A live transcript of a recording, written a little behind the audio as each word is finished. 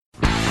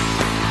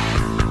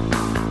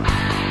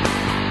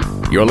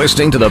You're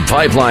listening to The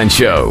Pipeline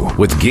Show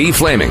with Guy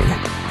Flaming.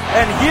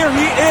 And here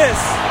he is,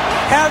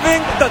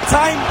 having the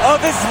time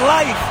of his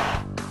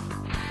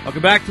life.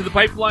 Welcome back to The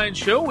Pipeline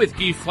Show with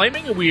Guy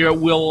Flaming. We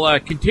will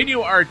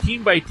continue our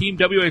team-by-team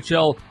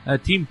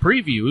WHL team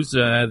previews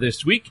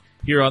this week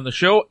here on the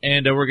show,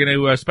 and we're going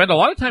to spend a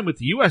lot of time with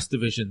the U.S.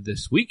 division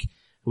this week.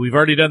 We've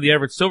already done the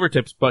Everett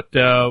Silvertips, but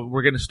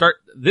we're going to start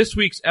this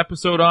week's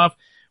episode off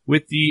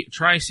with the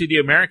Tri-City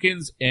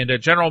Americans, and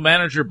General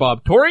Manager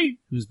Bob Tory,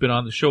 who's been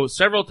on the show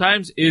several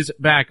times, is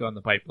back on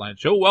the Pipeline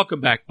Show.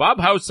 Welcome back, Bob.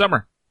 How's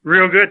summer?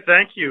 Real good,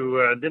 thank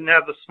you. Didn't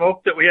have the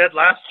smoke that we had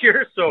last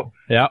year, so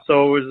it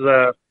was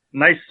a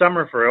nice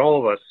summer for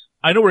all of us.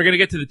 I know we're going to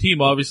get to the team,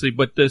 obviously,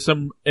 but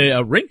some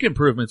rink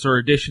improvements or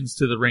additions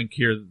to the rink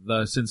here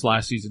since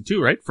last season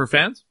too, right, for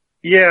fans?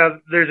 Yeah,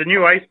 there's a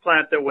new ice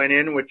plant that went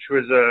in, which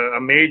was a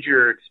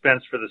major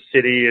expense for the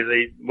city.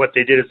 What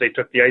they did is they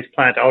took the ice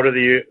plant out of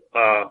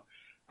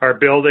our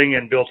building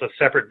and built a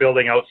separate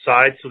building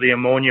outside. So the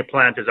ammonia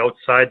plant is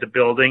outside the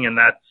building, and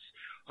that's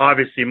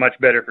obviously much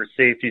better for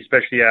safety,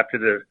 especially after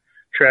the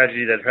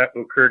tragedy that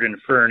occurred in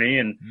Fernie.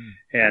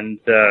 And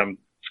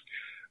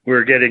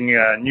we're getting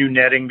new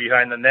netting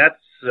behind the nets,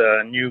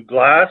 new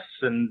glass,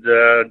 and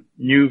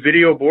new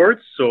video boards.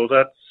 So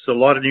that's a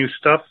lot of new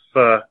stuff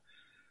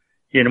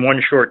in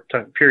one short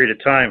period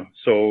of time.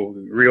 So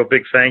real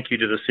big thank you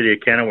to the city of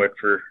Kennewick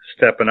for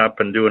stepping up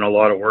and doing a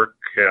lot of work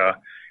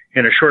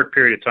in a short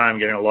period of time,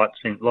 getting a lot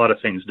of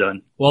things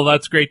done. Well,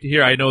 that's great to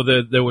hear. I know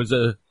that there was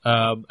a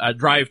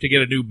drive to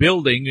get a new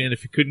building, and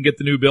if you couldn't get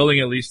the new building,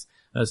 at least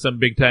some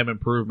big time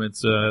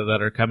improvements that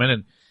are coming,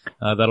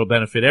 and that'll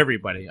benefit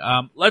everybody.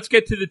 Let's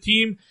get to the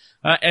team,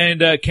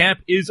 and camp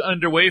is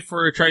underway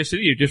for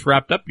Tri-City. You just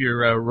wrapped up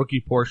your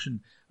rookie portion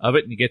of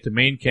it, and you get to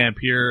main camp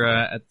here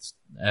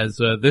as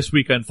this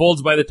week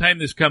unfolds. By the time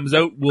this comes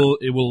out,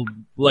 it will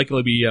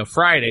likely be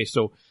Friday,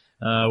 so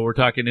we're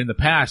talking in the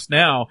past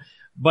now.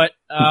 But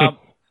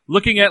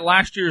looking at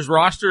last year's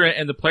roster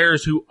and the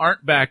players who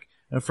aren't back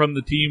from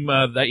the team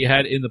that you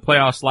had in the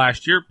playoffs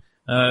last year,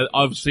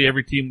 obviously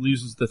every team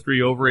loses the 3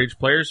 overage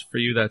players. For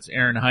you, that's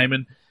Aaron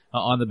Hyman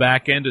on the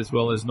back end, as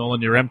well as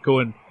Nolan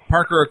Yaremko and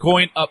Parker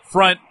Aucoin up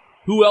front.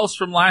 Who else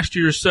from last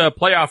year's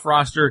playoff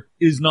roster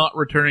is not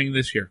returning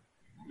this year?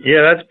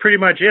 Yeah, that's pretty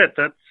much it.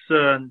 That's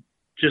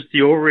just the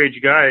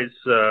overage guys.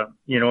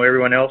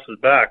 Everyone else is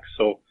back.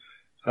 So,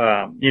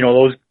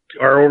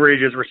 our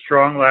overages were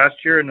strong last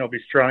year, and they'll be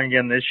strong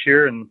again this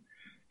year. And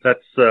that's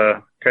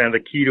kind of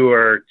the key to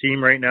our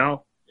team right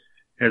now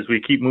as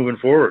we keep moving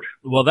forward.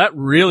 Well, that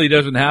really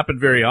doesn't happen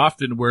very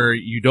often, where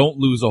you don't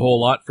lose a whole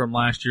lot from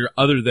last year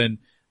other than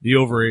the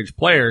overage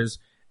players.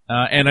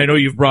 And I know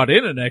you've brought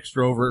in an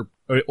extra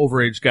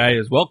overage guy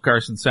as well,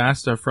 Carson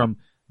Sasta from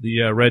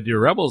the Red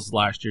Deer Rebels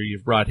last year.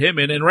 You've brought him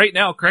in. And right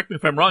now, correct me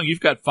if I'm wrong, you've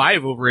got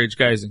 5 overage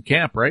guys in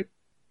camp, right?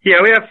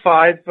 Yeah, we have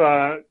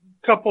 5.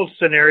 Couple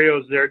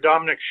scenarios there.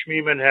 Dominic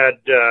Schmiemann had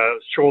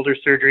shoulder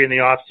surgery in the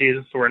off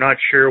season, so we're not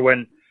sure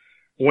when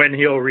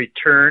he'll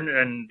return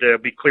and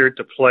be cleared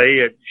to play.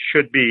 It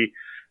should be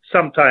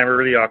sometime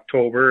early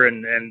October,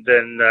 and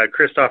then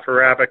Christoph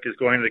Harabik is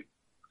going to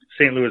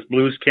St. Louis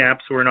Blues camp,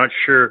 so we're not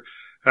sure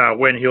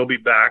when he'll be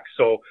back.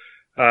 So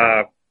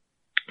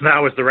that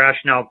was the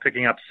rationale of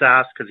picking up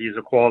Sass, because he's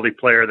a quality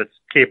player that's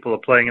capable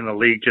of playing in the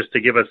league, just to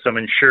give us some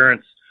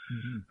insurance,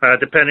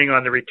 depending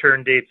on the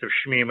return dates of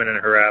Schmiemann and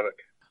Harabik.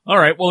 All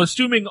right. Well,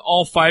 assuming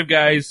all 5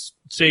 guys,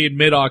 say in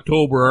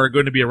mid-October, are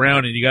going to be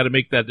around, and you got to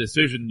make that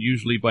decision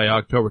usually by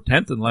October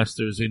 10th, unless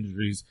there's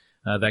injuries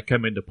that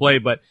come into play.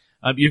 But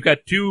you've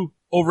got 2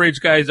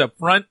 overage guys up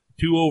front,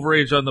 2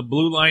 overage on the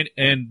blue line,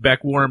 and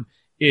Beck Worm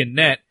in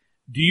net.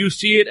 Do you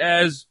see it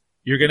as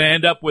you're going to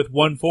end up with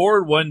 1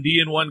 forward, 1 D,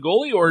 and 1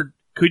 goalie, or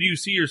could you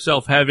see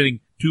yourself having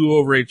 2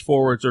 overage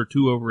forwards or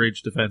 2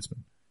 overage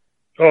defensemen?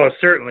 Oh,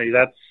 certainly.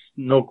 That's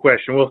no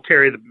question. We'll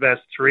carry the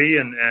best 3,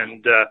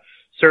 and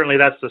certainly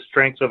that's the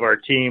strength of our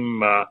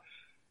team,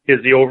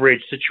 is the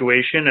overage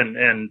situation,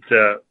 and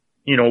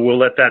we'll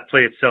let that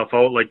play itself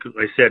out. Like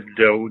I said,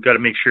 we've got to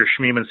make sure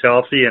Schmiemann's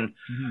healthy, and,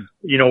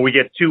 we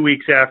get 2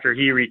 weeks after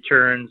he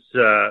returns,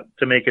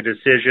 to make a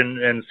decision,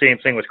 and same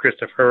thing with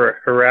Christopher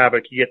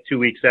Harabik. You get 2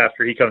 weeks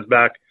after he comes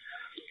back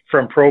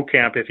from pro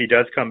camp, if he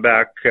does come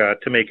back,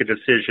 to make a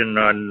decision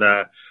on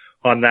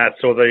that.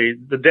 So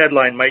the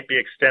deadline might be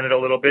extended a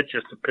little bit,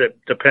 just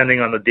depending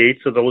on the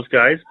dates of those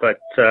guys, but,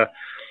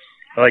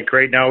 like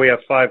right now we have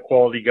 5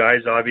 quality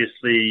guys.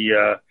 Obviously,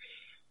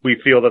 we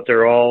feel that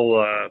they're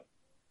all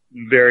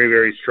very,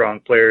 very strong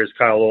players.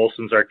 Kyle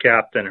Olson's our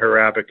captain.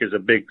 Harabik is a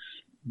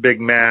big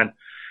man.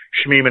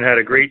 Schmiemann had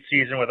a great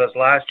season with us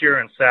last year,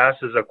 and Sass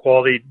is a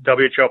quality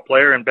WHL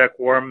player, and Beck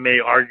Worm may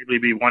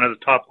arguably be one of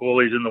the top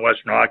goalies in the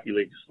Western Hockey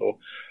League. So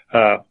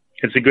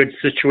it's a good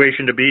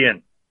situation to be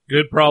in.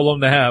 Good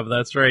problem to have.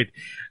 That's right.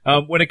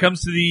 When it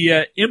comes to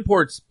the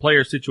imports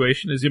player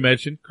situation, as you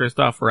mentioned,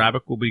 Christoph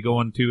Harabik will be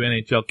going to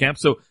NHL camp.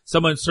 So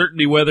some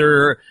uncertainty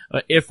whether,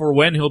 if or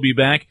when he'll be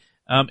back.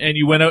 And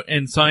you went out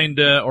and signed,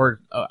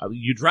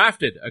 you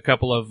drafted a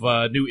couple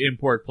of new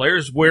import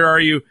players. Where are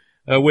you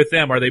with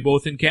them? Are they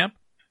both in camp?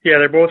 Yeah,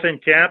 they're both in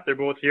camp. They're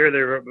both here.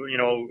 They're,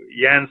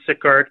 Jan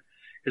Sikart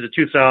is a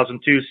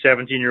 2002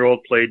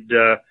 17-year-old, played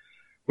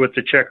with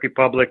the Czech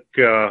Republic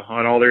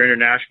on all their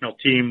international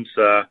teams.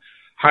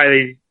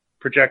 Highly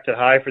projected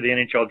high for the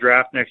NHL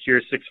draft next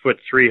year, 6'3",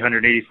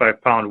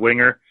 185-pound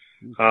winger.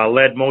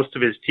 Led most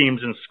of his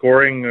teams in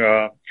scoring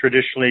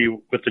traditionally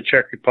with the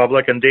Czech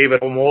Republic. And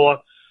David Homola,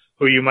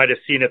 who you might have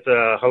seen at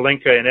the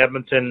Hlinka in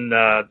Edmonton,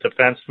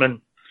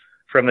 defenseman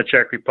from the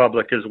Czech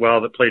Republic as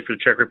well, that played for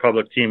the Czech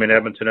Republic team in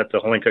Edmonton at the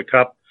Hlinka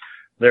Cup.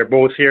 They're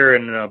both here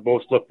and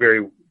both look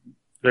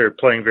they're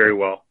playing very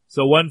well.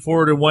 So one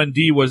forward and one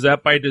D, was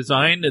that by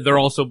design? They're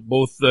also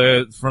both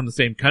from the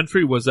same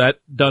country. Was that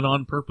done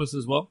on purpose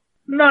as well?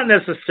 Not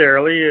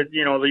necessarily.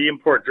 The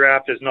import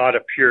draft is not a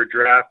pure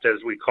draft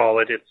as we call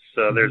it. It's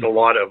there's a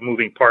lot of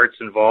moving parts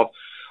involved.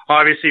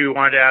 Obviously, we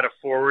wanted to add a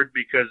forward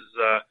because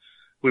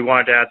we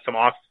wanted to add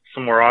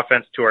some more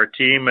offense to our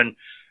team, and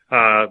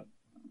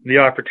the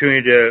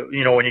opportunity to,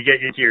 when you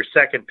get into your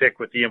second pick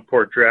with the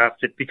import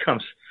draft, it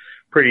becomes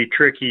pretty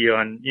tricky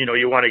on,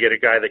 you want to get a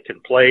guy that can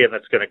play and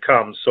that's going to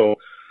come. So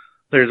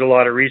there's a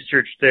lot of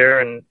research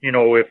there. And,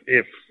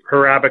 if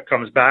Harabik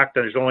comes back,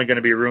 then there's only going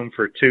to be room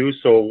for two.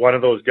 So one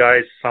of those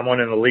guys, someone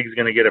in the league is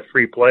going to get a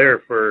free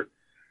player for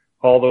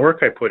all the work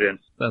I put in.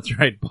 That's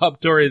right.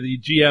 Bob Tory, the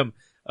GM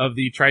of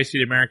the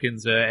Tri-City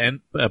Americans and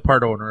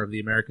part owner of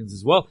the Americans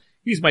as well.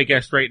 He's my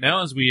guest right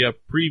now as we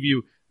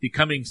preview the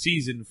coming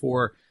season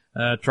for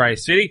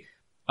Tri-City.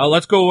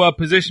 Let's go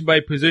position by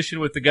position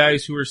with the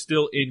guys who are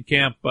still in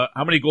camp.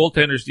 How many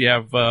goaltenders do you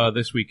have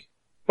this week?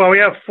 Well, we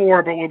have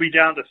 4, but we'll be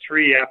down to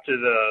 3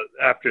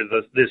 after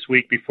this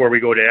week before we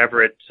go to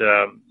Everett.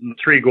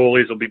 3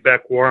 goalies will be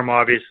Beck Warm,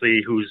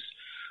 obviously,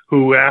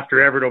 who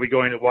after Everett will be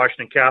going to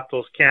Washington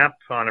Capitals camp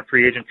on a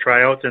free agent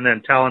tryout, and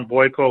then Talon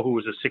Boyko, who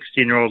was a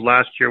 16-year-old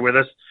last year with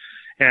us,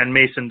 and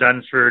Mason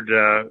Dunsford,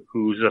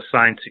 who's a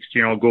signed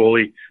 16-year-old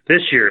goalie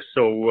this year.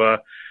 So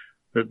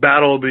the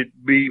battle will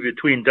be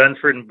between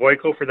Dunsford and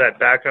Boyko for that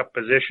backup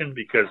position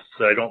because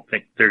I don't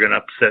think they're going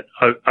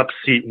to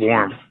upseat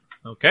Warm.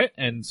 Okay,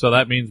 and so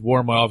that means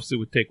Warm obviously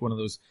would take one of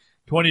those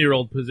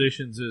 20-year-old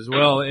positions as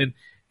well. And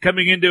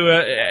coming into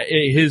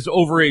his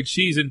overage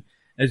season,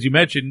 as you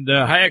mentioned,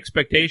 high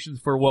expectations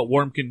for what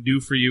Warm can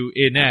do for you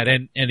in that,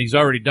 and he's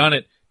already done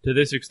it to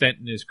this extent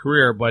in his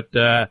career. But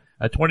a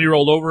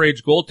 20-year-old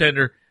overage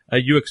goaltender,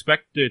 you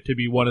expect to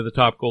be one of the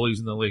top goalies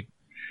in the league.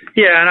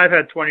 Yeah, and I've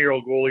had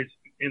 20-year-old goalies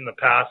in the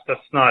past. That's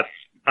not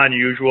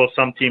unusual.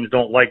 Some teams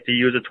don't like to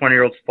use a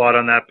 20-year-old spot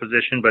on that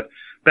position, but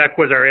Beck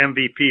was our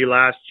MVP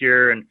last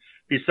year, and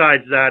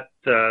besides that,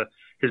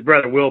 his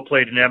brother Will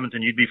played in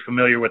Edmonton. You'd be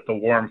familiar with the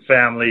Warm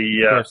family.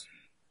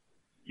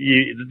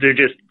 They're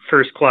just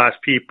first-class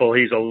people.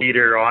 He's a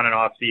leader on and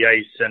off the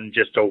ice and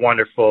just a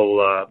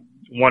wonderful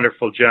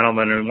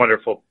gentleman and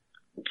wonderful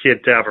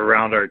kid to have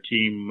around our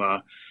team.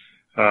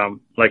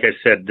 Like I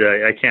said,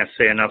 I can't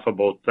say enough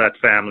about that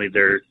family.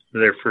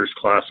 They're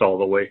first-class all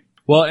the way.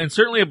 Well, and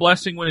certainly a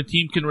blessing when a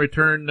team can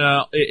return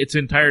its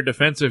entire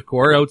defensive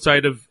core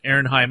outside of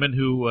Aaron Hyman,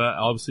 who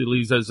obviously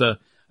leaves as a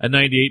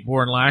 98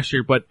 born last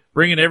year, but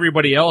bringing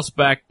everybody else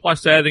back,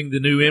 plus adding the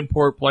new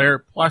import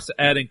player, plus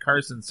adding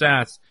Carson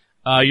Sass.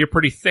 You're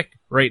pretty thick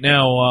right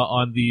now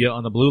on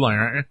the blue line,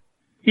 aren't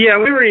you? Yeah,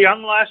 we were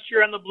young last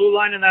year on the blue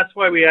line, and that's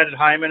why we added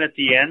Hyman at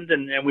the end,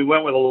 and we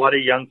went with a lot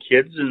of young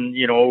kids, and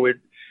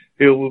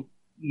it will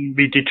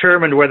be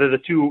determined whether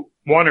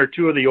one or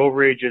two of the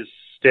overages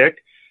stick,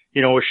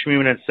 with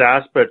Schmiemann and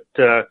Sass, but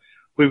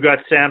we've got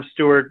Sam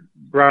Stewart,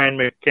 Brian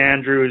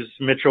McAndrews,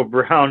 Mitchell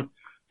Brown,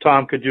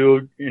 Tom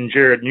Cadu, and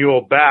Jared Newell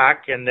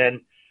back, and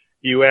then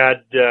you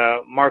add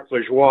Marc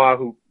Lajoie,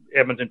 who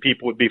Edmonton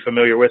people would be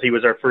familiar with. He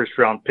was our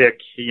first-round pick.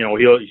 He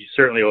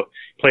certainly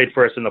played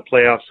for us in the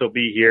playoffs, so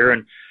be here.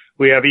 And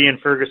we have Ian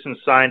Ferguson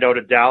signed out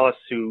of Dallas,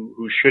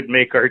 who should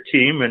make our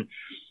team. And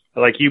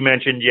like you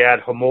mentioned, you add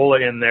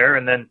Homola in there,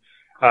 and then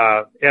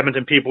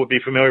Edmonton people would be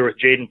familiar with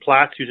Jaden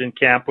Platts, who's in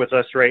camp with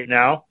us right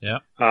now. Yeah.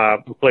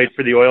 Who played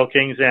for the Oil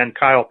Kings, and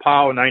Kyle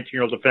Powell, a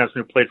 19-year-old defenseman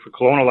who played for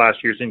Kelowna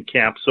last year, is in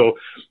camp. So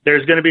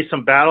there's going to be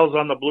some battles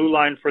on the blue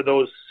line for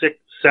those 6,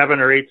 7,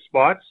 or 8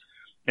 spots,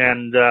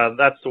 and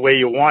that's the way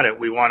you want it.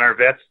 We want our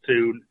vets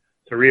to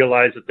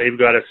realize that they've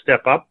got to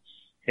step up,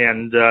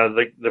 and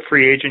the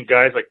free agent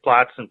guys like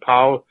Platts and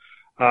Powell,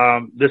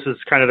 this is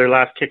kind of their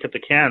last kick at the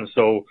can.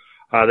 So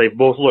they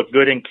both look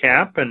good in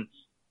camp, and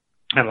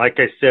like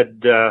I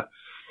said,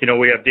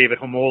 we have David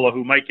Homola,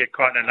 who might get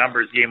caught in a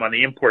numbers game on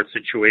the import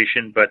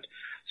situation, but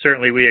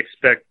certainly we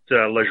expect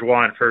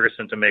Lajoie and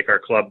Ferguson to make our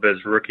club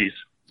as rookies.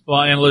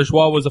 Well, and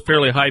Lajoie was a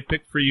fairly high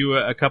pick for you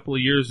a couple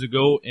of years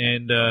ago,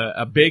 and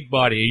a big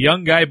body, a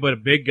young guy but a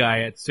big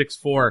guy at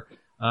 6'4".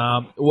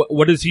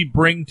 What does he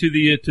bring to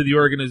the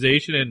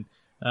organization, and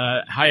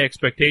high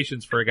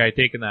expectations for a guy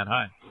taking that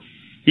high?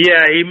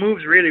 Yeah, he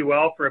moves really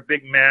well for a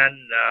big man.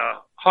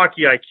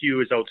 Hockey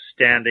IQ is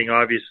outstanding.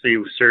 Obviously,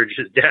 Serge,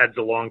 his dad's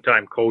a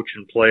longtime coach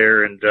and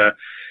player, and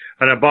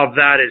above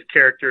that is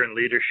character and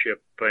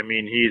leadership. I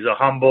mean, he's a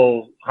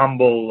humble,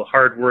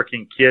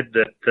 hardworking kid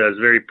that is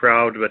very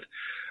proud, but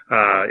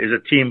is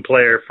a team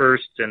player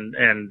first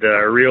and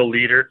a real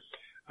leader.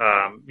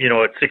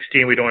 At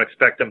 16, we don't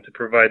expect him to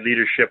provide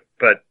leadership,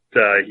 but,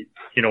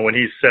 when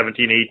he's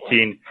 17,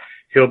 18,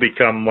 he'll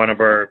become one of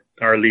our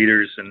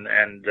leaders and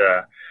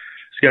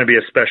he's going to be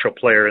a special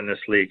player in this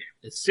league.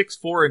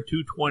 6'4" and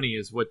 220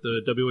 is what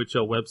the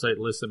WHL website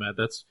lists him at.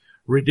 That's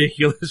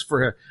ridiculous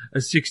for a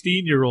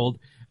 16-year-old.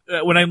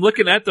 When I'm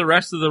looking at the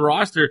rest of the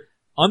roster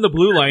on the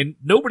blue line,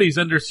 nobody's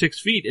under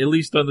 6 feet, at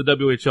least on the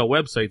WHL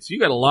website. So you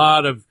got a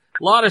lot of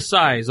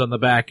size on the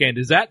back end.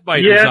 Is that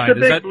by design? Yeah, it's a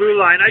big blue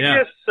line. I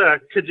guess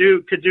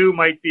Kadu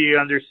might be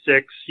under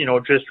 6,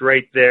 just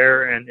right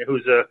there, and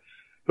who's a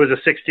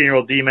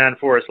 16-year-old D-man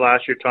for us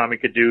last year, Tommy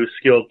Kadu,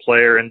 skilled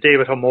player, and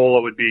David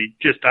Hamola would be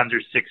just under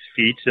 6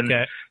 feet, and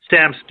okay.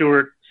 Sam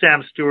Stewart,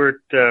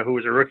 who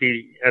was a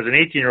rookie as an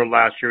 18-year-old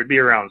last year, would be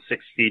around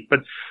 6 feet. But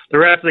the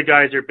rest of the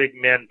guys are big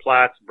men: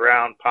 Platts,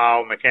 Brown,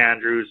 Powell,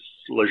 McAndrews,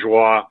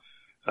 Lajoie,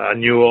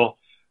 Newell.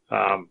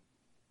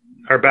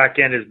 Our back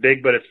end is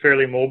big, but it's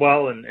fairly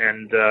mobile,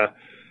 and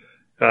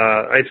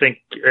I think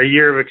a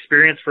year of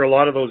experience for a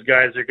lot of those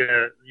guys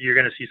you're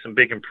gonna see some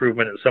big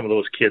improvement in some of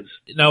those kids.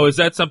 Now, is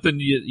that something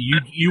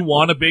you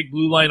want a big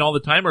blue line all the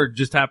time, or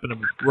just happen to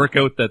work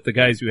out that the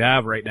guys you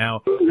have right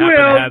now happen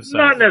to have size?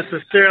 Not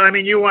necessarily. I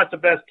mean, you want the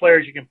best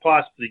players you can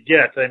possibly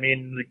get. I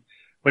mean,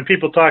 when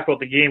people talk about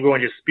the game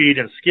going to speed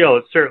and skill,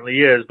 it certainly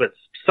is, but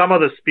some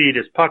of the speed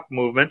is puck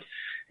movement,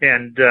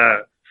 and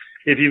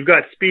if you've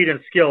got speed and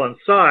skill and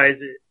size,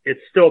 it's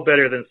still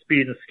better than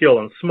speed and skill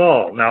and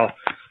small. Now,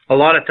 a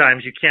lot of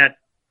times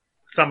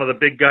some of the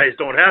big guys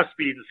don't have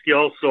speed and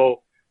skill,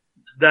 so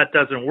that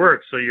doesn't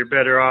work. So you're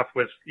better off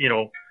with,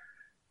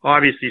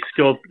 obviously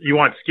you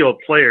want skilled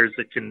players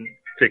that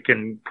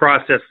can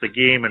process the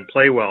game and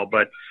play well.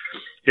 But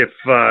if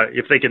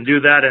they can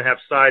do that and have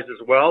size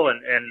as well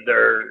and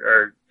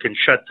can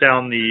shut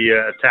down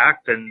the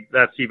attack, then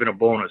that's even a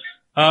bonus.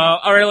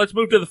 All right, let's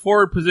move to the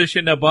forward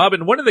position now, Bob.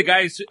 And one of the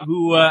guys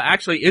who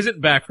actually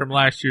isn't back from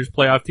last year's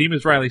playoff team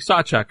is Riley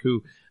Sawchuk,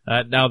 who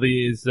now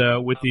is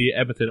with the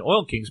Edmonton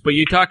Oil Kings. But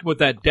you talked about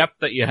that depth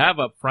that you have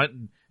up front,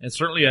 and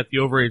certainly at the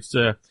overage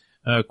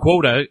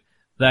quota,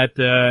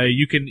 that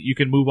you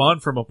can move on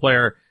from a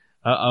player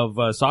of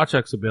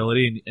Sawchuk's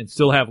ability and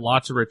still have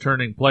lots of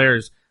returning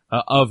players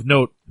of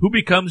note. Who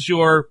becomes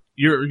your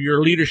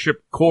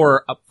leadership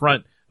core up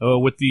front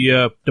with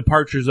the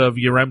departures of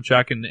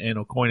Yaremchuk and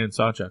Aucoin and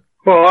Sawchuk?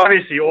 Well,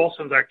 obviously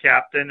Olsen's our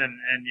captain, and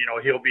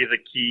he'll be the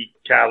key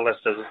catalyst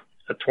as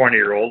a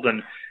 20-year-old.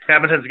 And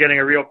Edmonton's getting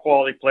a real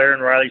quality player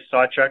in Riley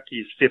Sawchuk.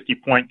 He's a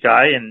 50-point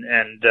guy,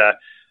 and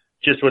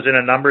just was in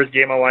a numbers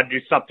game. I wanted to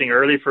do something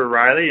early for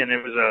Riley, and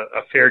it was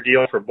a fair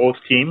deal for both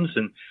teams.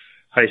 And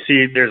I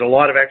see there's a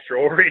lot of extra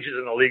overages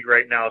in the league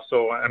right now,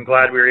 so I'm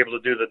glad we were able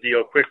to do the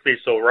deal quickly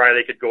so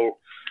Riley could go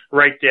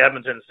right to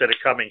Edmonton instead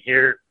of coming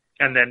here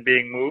and then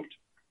being moved.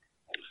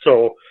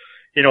 So,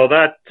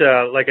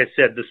 like I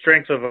said, the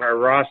strength of our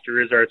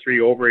roster is our 3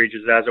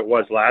 overages as it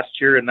was last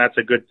year, and that's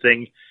a good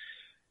thing.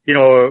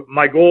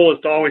 My goal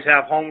is to always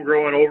have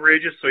homegrown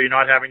overages, so you're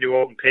not having to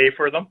go out and pay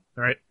for them.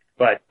 Right.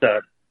 But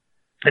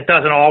it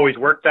doesn't always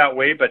work that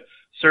way, but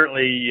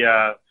certainly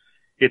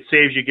it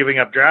saves you giving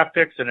up draft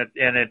picks, and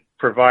it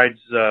provides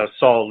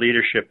solid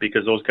leadership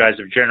because those guys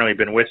have generally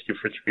been with you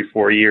for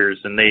 3-4 years,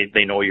 and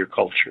they know your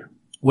culture.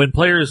 When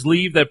players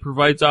leave, that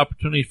provides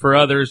opportunity for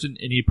others, and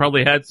you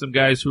probably had some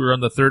guys who were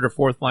on the 3rd or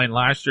 4th line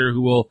last year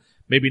who will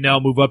maybe now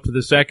move up to the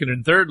 2nd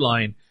and 3rd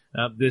line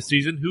this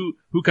season.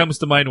 Who comes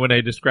to mind when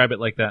I describe it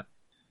like that?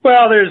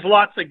 Well, there's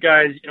lots of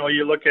guys.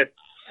 You look at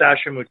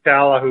Sasha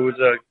Mutala, who was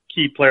a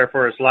key player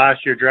for us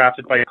last year,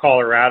 drafted by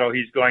Colorado.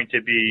 He's going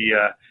to be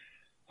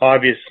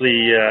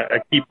obviously a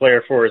key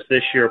player for us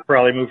this year.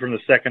 Probably move from the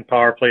 2nd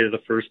power play to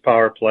the 1st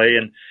power play,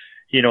 and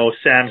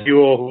Sam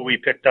Hewell, who we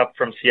picked up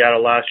from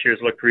Seattle last year,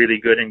 has looked really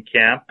good in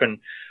camp. And,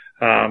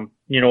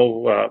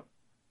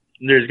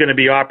 there's going to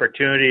be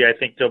opportunity. I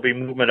think there'll be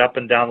movement up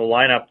and down the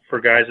lineup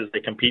for guys as they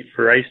compete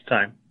for ice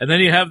time. And then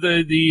you have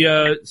the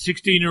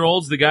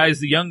 16-year-olds,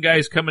 the young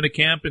guys coming to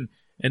camp and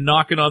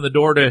knocking on the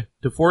door to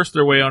force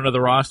their way onto the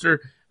roster.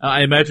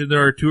 I imagine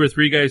there are 2 or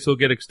 3 guys who'll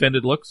get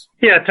extended looks.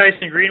 Yeah,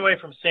 Tyson Greenway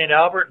from St.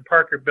 Albert and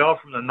Parker Bell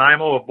from the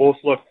Nanaimo have both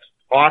looked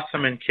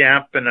awesome in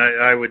camp, and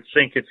I would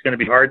think it's going to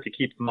be hard to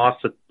keep them off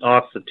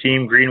the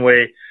team.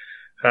 Greenway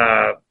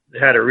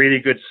had a really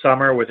good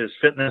summer with his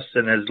fitness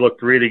and has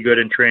looked really good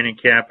in training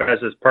camp, as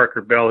is Parker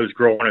Bell, who's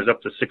grown, is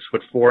up to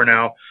 6'4"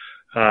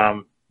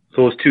 now.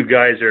 Those 2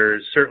 guys are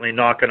certainly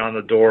knocking on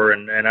the door,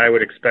 and I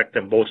would expect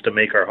them both to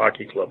make our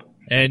hockey club.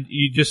 And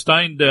you just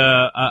signed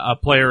a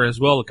player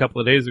as well a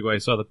couple of days ago. I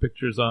saw the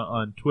pictures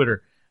on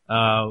Twitter.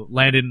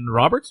 Landon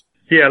Roberts?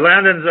 Yeah,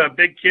 Landon's a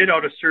big kid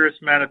out of Souris,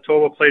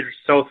 Manitoba, played for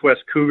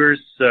Southwest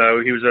Cougars.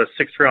 He was a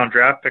 6th-round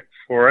draft pick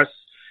for us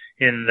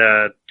in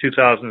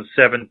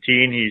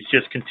 2017. He's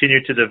just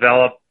continued to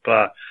develop,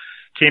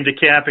 came to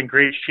camp in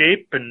great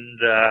shape, and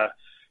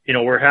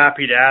we're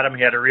happy to add him.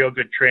 He had a real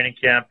good training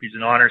camp. He's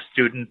an honor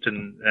student,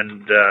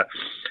 and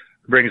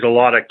brings a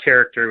lot of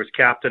character. He was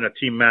captain of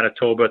Team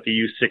Manitoba at the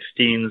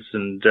U16s,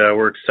 and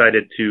we're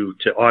excited to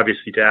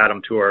obviously to add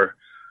him to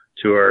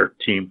our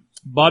team.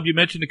 Bob, you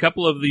mentioned a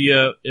couple of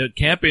the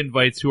camp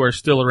invites who are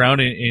still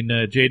around in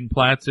Jaden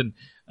Platts, and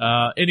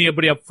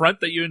anybody up front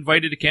that you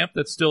invited to camp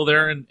that's still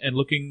there and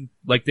looking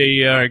like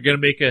they are going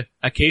to make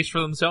a case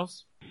for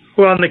themselves?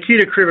 Well,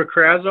 Nikita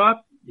Krivokrazov,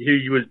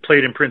 he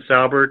played in Prince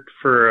Albert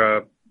for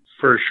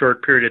a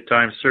short period of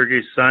time,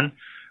 Sergei's son.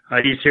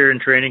 He's here in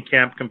training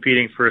camp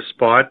competing for a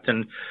spot.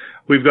 And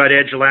we've got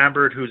Edge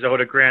Lambert, who's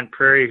out of Grand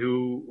Prairie,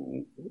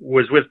 who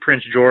was with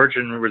Prince George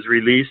and was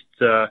released.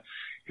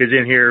 Is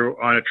in here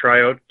on a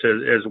tryout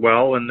as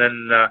well. And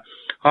then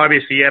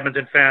obviously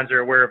Edmonton fans are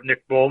aware of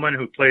Nick Bowman,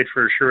 who played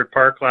for Sherwood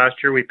Park last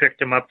year. We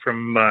picked him up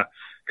from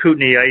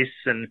Kootenay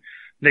Ice, and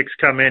Nick's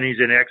come in. He's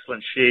in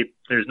excellent shape.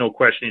 There's no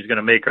question he's going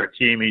to make our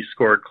team. He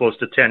scored close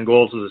to 10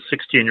 goals as a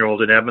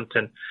 16-year-old in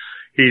Edmonton.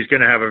 He's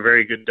going to have a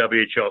very good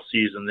WHL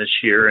season this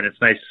year, and it's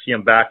nice to see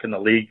him back in the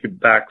league,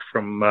 back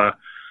from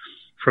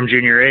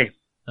Junior A.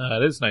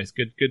 It is nice.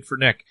 Good for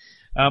Nick.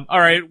 All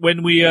right.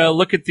 When we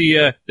look at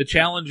the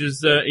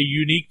challenges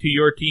unique to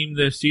your team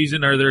this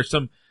season, are there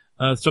some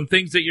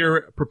things that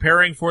you're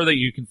preparing for that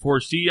you can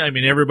foresee? I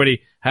mean,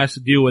 everybody has to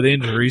deal with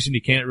injuries, and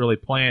you can't really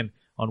plan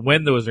on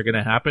when those are going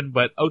to happen.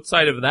 But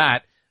outside of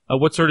that,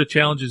 what sort of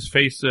challenges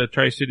face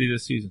Tri-City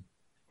this season?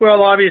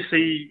 Well,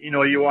 obviously,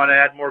 you want to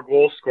add more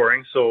goal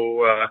scoring.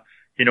 So,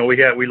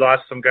 we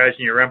lost some guys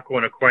in Yaremko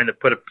and Aucoin that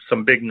put up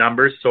some big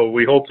numbers. So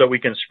we hope that we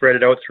can spread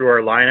it out through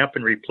our lineup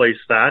and replace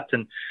that.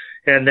 And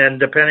then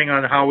depending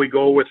on how we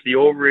go with the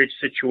overage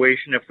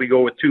situation, if we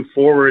go with two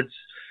forwards,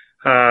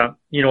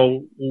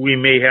 we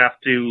may have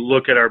to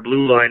look at our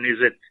blue line. Is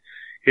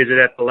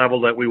it at the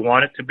level that we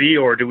want it to be,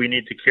 or do we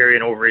need to carry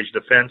an overage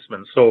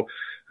defenseman? So,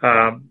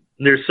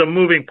 there's some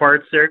moving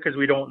parts there because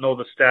we don't know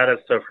the status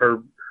of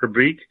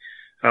Herbeek.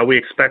 We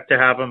expect to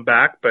have him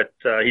back, but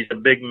he's a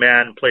big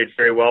man, played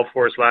very well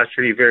for us last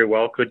year. He very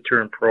well could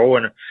turn pro.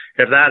 And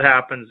if that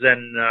happens,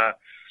 then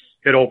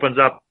it opens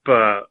up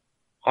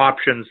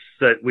options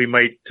that we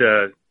might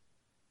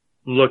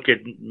look at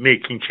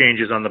making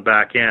changes on the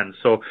back end.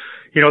 So,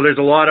 there's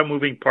a lot of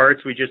moving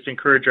parts. We just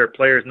encourage our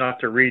players not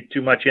to read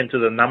too much into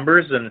the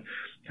numbers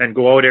and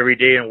go out every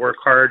day and work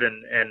hard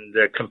and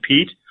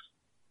compete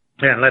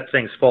and let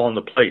things fall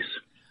into place.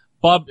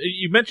 Bob,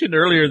 you mentioned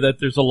earlier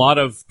that there's a lot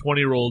of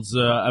 20-year-olds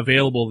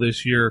available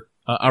this year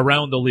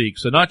around the league.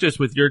 So not just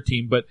with your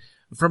team, but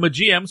from a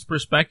GM's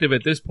perspective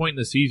at this point in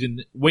the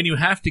season, when you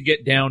have to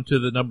get down to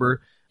the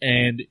number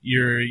and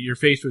you're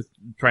faced with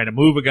trying to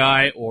move a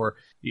guy, or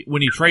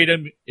when you trade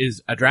him,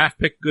 is a draft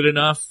pick good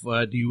enough?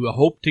 Do you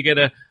hope to get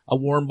a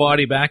warm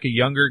body back, a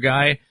younger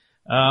guy,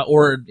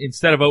 or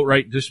instead of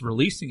outright just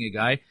releasing a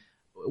guy?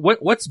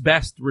 What's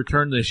best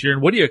return this year,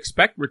 and what do you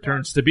expect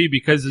returns to be?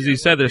 Because as you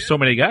said, there's so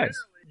many guys.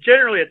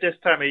 Generally, at this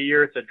time of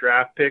year, it's a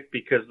draft pick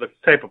because the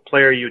type of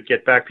player you'd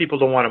get back, people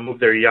don't want to move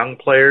their young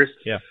players.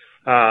 Yeah.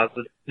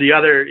 The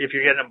other, if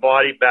you're getting a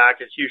body back,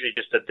 it's usually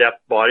just a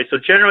depth body. So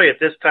generally, at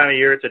this time of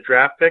year, it's a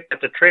draft pick. At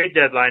the trade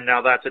deadline,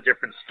 now that's a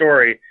different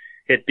story.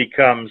 It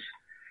becomes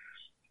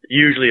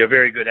usually a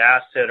very good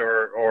asset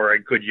or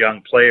a good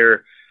young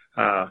player.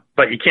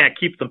 But you can't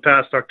keep them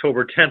past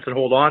October 10th and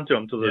hold on to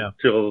them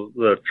till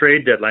the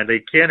trade deadline. They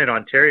can in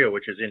Ontario,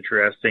 which is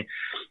interesting.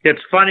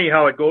 It's funny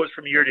how it goes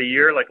from year to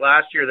year. Like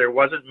last year, there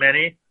wasn't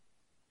many.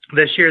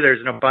 This year,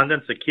 there's an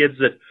abundance of kids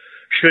that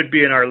should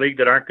be in our league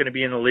that aren't going to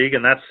be in the league,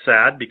 and that's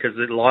sad because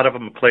a lot of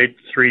them played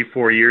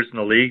 3-4 years in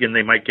the league and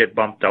they might get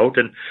bumped out.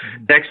 And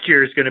next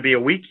year is going to be a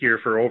weak year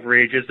for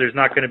overages. There's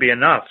not going to be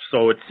enough.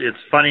 So it's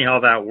funny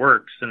how that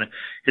works. And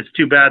it's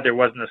too bad there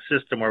wasn't a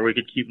system where we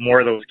could keep more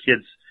of those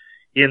kids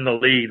in the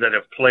league that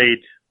have played,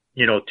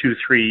 2-3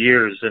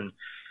 years and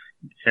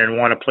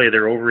want to play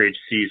their overage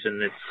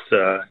season.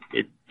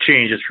 It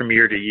changes from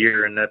year to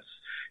year, and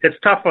it's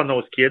tough on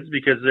those kids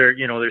because they're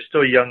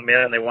still young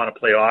men and they want to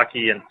play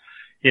hockey, and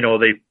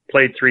they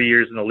played 3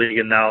 years in the league,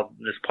 and now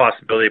this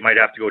possibility might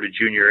have to go to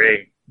Junior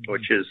A,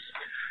 which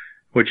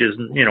is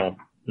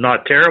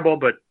not terrible,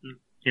 but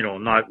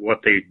not what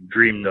they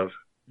dreamed of.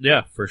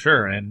 Yeah, for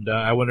sure. And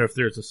I wonder if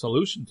there's a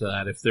solution to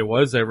that. If there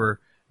was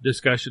ever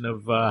discussion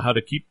of how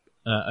to keep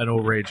an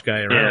overage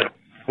guy around. Yeah.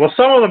 Well,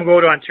 some of them go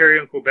to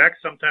Ontario and Quebec.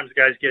 Sometimes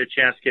guys get a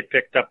chance to get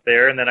picked up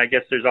there, and then I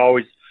guess there's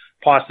always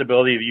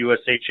possibility of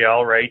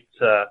USHL, right?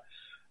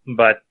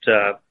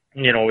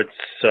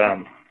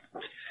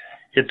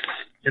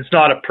 It's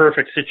not a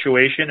perfect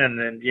situation, and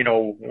then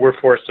we're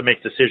forced to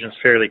make decisions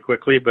fairly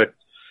quickly, but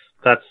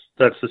that's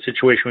the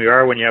situation we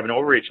are when you have an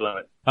overage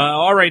limit.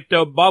 All right,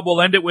 Bob,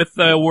 we'll end it with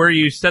where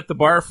you set the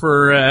bar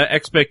for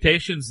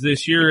expectations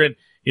this year. And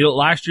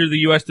last year the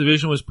U.S.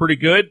 division was pretty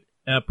good,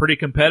 pretty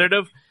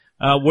competitive.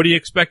 What are you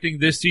expecting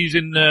this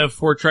season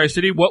for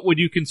Tri-City? What would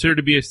you consider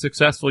to be a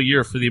successful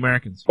year for the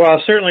Americans?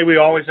 Well, certainly we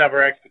always have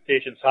our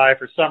expectations high.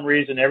 For some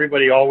reason,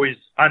 everybody always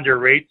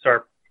underrates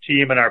our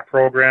team and our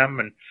program.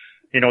 And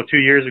 2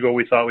 years ago,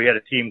 we thought we had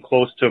a team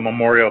close to a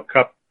Memorial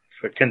Cup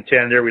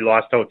contender. We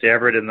lost out to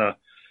Everett in the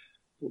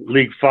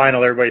league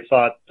final, everybody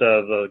thought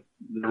the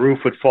roof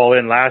would fall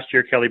in last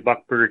year. Kelly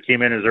Buckberger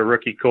came in as a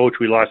rookie coach.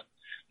 We lost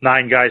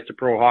 9 guys to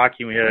pro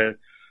hockey. We had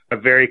a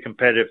very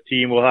competitive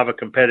team. We'll have a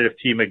competitive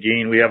team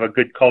again. We have a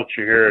good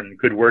culture here and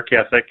good work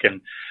ethic,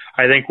 and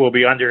I think we'll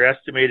be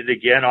underestimated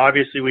again.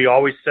 Obviously, we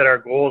always set our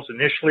goals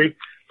initially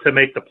to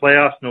make the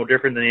playoffs, no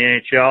different than the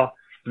NHL.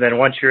 And then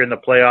once you're in the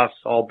playoffs,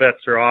 all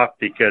bets are off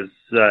because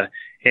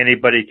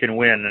anybody can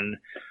win. And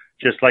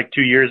just like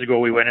 2 years ago,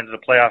 we went into the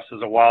playoffs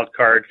as a wild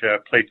card,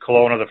 played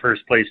Kelowna, the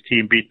first place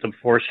team, beat them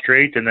 4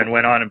 straight, and then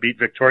went on and beat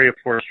Victoria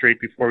 4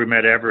 straight before we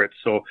met Everett.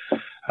 So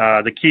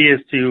the key is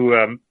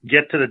to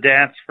get to the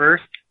dance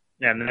first,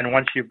 and then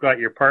once you've got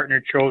your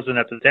partner chosen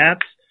at the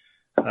dance,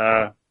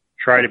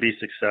 try to be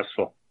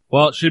successful.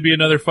 Well, it should be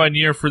another fun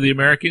year for the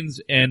Americans,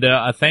 and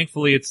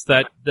thankfully it's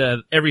that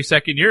every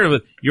second year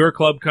that your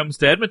club comes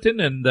to Edmonton,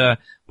 and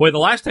boy, the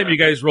last time you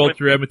guys rolled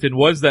through Edmonton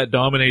was that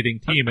dominating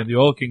team, and the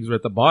Oil Kings were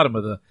at the bottom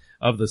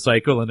of the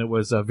cycle, and it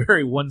was a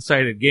very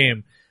one-sided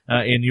game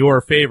in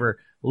your favor.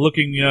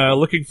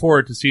 Looking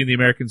forward to seeing the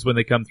Americans when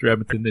they come through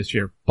Edmonton this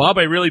year. Bob,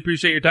 I really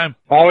appreciate your time.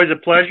 Always a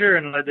pleasure,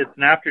 and it's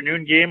an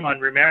afternoon game on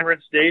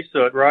Remembrance Day,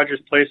 so at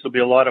Rogers Place will be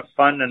a lot of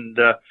fun, and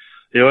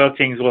the Oil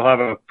Kings will have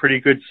a pretty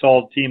good,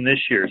 solid team this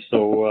year.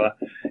 So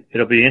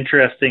it'll be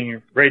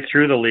interesting right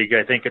through the league.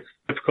 I think it's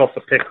difficult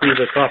to pick who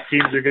the top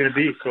teams are going to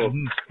be, so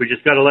we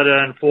just got to let it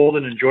unfold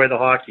and enjoy the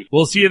hockey.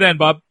 We'll see you then,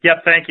 Bob.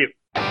 Yep, thank you.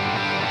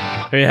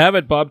 There you have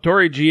it, Bob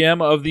Tory,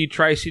 GM of the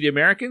Tri-City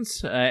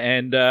Americans.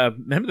 And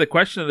remember, the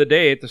question of the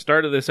day at the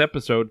start of this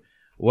episode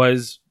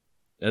was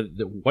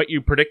what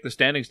you predict the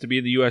standings to be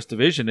in the U.S.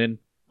 division. And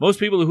most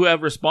people who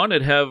have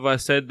responded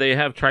have said they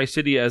have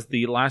Tri-City as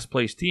the last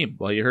place team.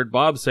 Well, you heard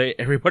Bob say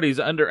everybody's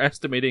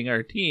underestimating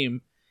our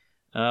team.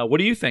 What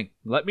do you think?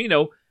 Let me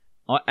know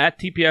at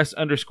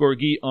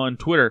TPS_Gee on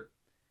Twitter.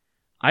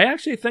 I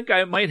actually think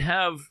I might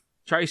have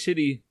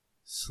Tri-City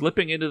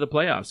slipping into the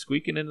playoffs,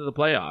 squeaking into the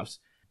playoffs.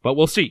 But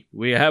we'll see.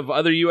 We have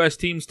other U.S.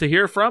 teams to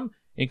hear from,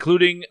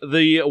 including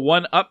the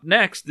one up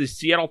next, the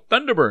Seattle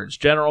Thunderbirds.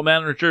 General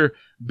Manager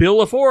Bill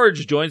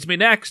LaForge joins me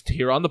next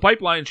here on The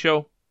Pipeline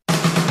Show.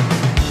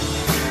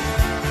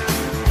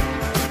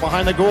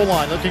 Behind the goal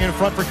line, looking in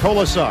front for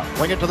Kolesar.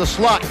 Wing it to the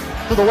slot,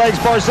 to the legs,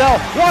 Barzell.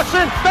 Walks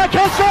in,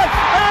 backhand shot,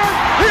 and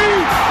he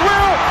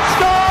will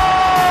score!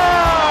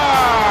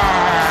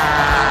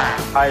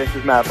 Hi, this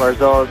is Matt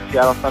Barzell of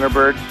Seattle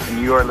Thunderbirds,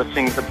 and you are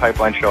listening to The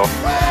Pipeline Show.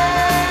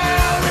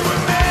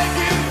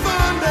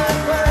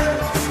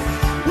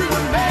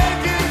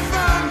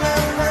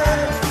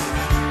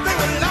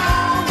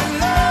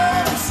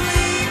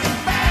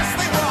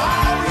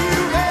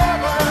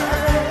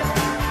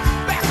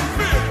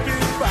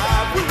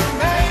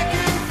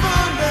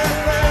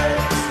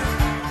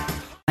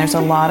 There's a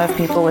lot of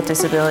people with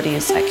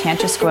disabilities that can't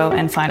just go out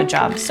and find a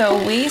job.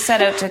 So we set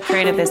out to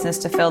create a business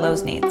to fill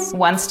those needs,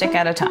 one stick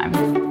at a time.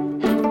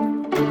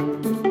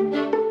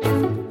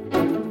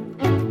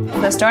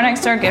 The Store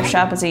Next Door Gift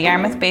Shop is a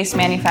Yarmouth-based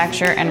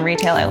manufacturer and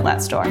retail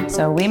outlet store.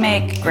 So we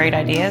make great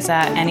ideas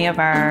that any of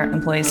our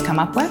employees come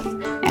up with,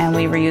 and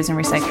we reuse and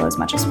recycle as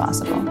much as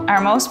possible.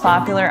 Our most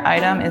popular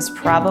item is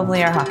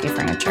probably our hockey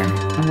furniture.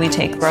 We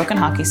take broken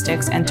hockey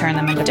sticks and turn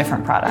them into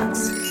different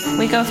products.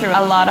 We go through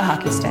a lot of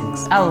hockey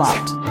sticks,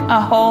 a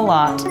whole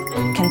lot.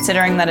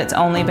 Considering that it's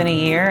only been a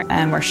year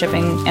and we're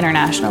shipping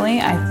internationally,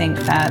 I think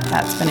that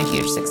that's been a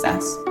huge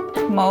success.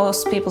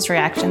 Most people's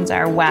reactions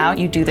are, wow,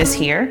 you do this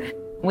here?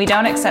 We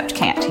don't accept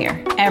can't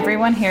here.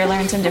 Everyone here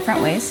learns in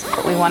different ways,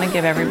 but we want to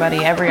give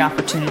everybody every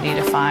opportunity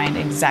to find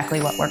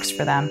exactly what works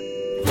for them.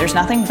 There's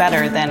nothing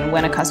better than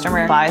when a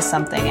customer buys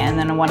something and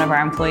then one of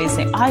our employees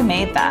say, I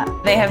made that.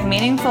 They have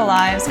meaningful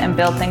lives and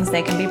build things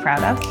they can be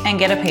proud of and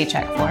get a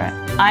paycheck for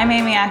it. I'm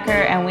Amy Acker,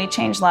 and we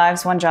change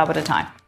lives one job at a time.